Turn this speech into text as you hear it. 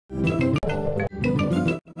I'm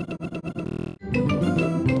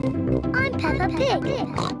Peppa Pig.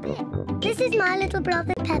 This is my little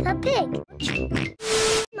brother Peppa Pig.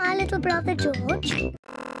 My little brother George.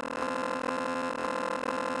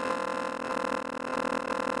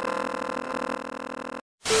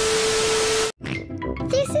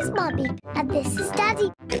 This is Mummy and this is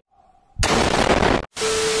Daddy.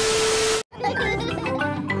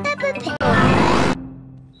 Peppa Pig.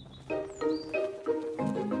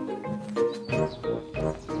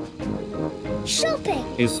 Shopping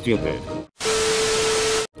is stupid.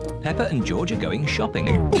 Peppa and George are going shopping.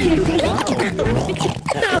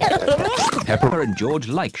 Peppa and George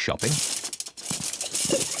like shopping.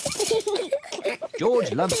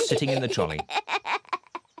 George loves sitting in the trolley.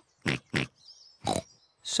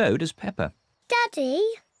 So does Peppa. Daddy,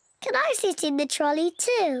 can I sit in the trolley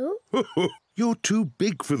too? You're too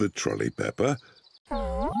big for the trolley, Peppa.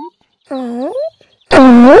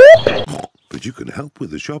 But you can help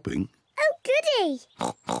with the shopping. Oh, goody!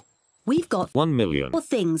 We've got 1 million. 4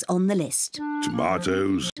 things on the list.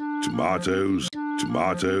 Tomatoes, tomatoes,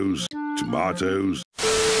 tomatoes, tomatoes.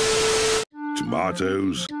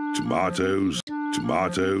 Tomatoes, tomatoes,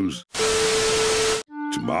 tomatoes.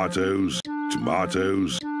 Tomatoes,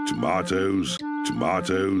 tomatoes, tomatoes,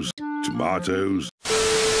 tomatoes, tomatoes.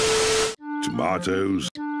 Tomatoes,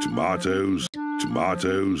 tomatoes,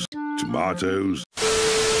 tomatoes, tomatoes.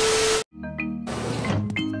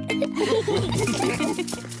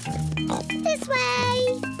 This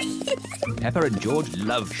way! Peppa and George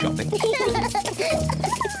love shopping.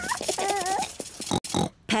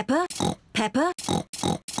 Peppa, Peppa,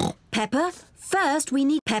 Peppa. First we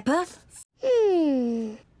need Peppa.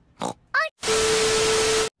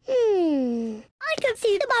 I can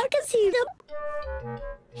see them, I can see them.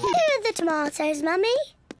 Here are the tomatoes, Mummy.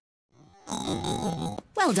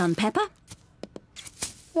 Well done, Peppa.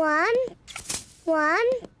 One.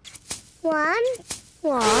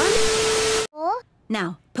 4.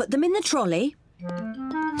 Now, put them in the trolley.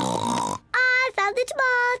 I found the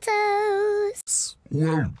tomatoes.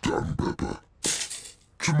 Well done, Peppa.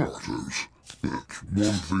 Tomatoes. That's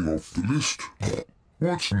one thing off the list.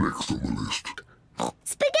 What's next on the list?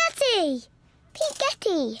 Spaghetti.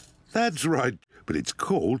 Piggetti. That's right, but it's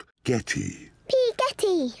called Getty.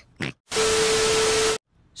 Piggetti.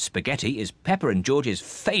 Spaghetti is Peppa and George's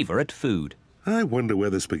favourite food. I wonder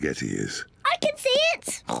where the spaghetti is. I can see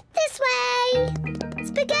it. This way.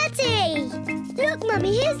 Spaghetti. Look,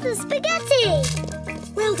 Mummy, here's the spaghetti.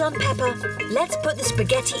 Well done, Peppa. Let's put the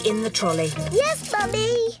spaghetti in the trolley. Yes,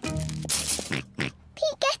 Mummy.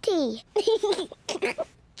 Piggetti.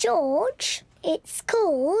 George, it's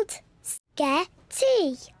called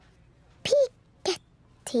Sketty.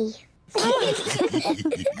 Piggetti.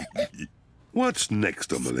 What's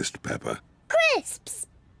next on the list, Peppa? Crisps.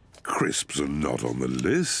 Crisps are not on the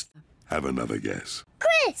list. Have another guess.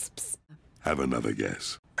 Crisps. Have another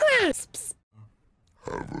guess. Crisps.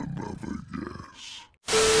 Have another guess.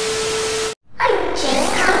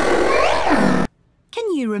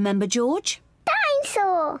 Can you remember, George?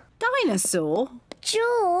 Dinosaur. Dinosaur?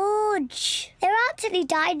 George, there aren't any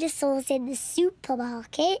dinosaurs in the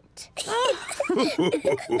supermarket.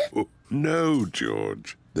 No,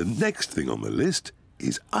 George. The next thing on the list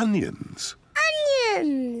is onions.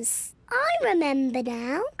 Onions. I remember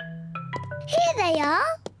now. Here they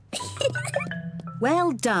are.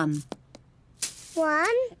 Well done. 1,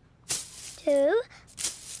 2,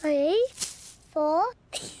 3, 4.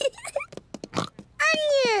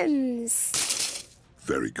 Onions.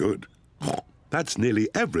 Very good. That's nearly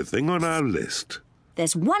everything on our list.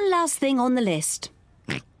 There's one last thing on the list.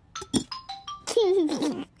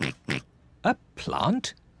 A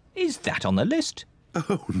plant? Is that on the list?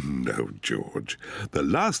 Oh, no, George. The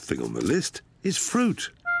last thing on the list is fruit.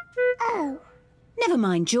 Oh. Never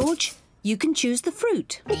mind, George. You can choose the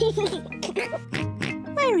fruit.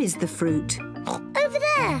 Where is the fruit? Over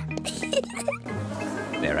there.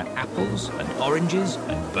 There are apples and oranges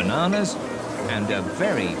and bananas and a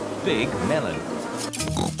very big melon.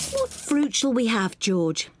 What fruit shall we have,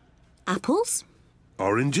 George? Apples?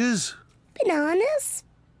 Oranges? Bananas.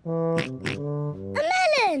 A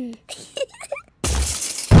melon.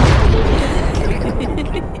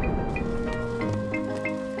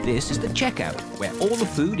 This is the checkout, where all the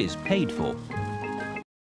food is paid for.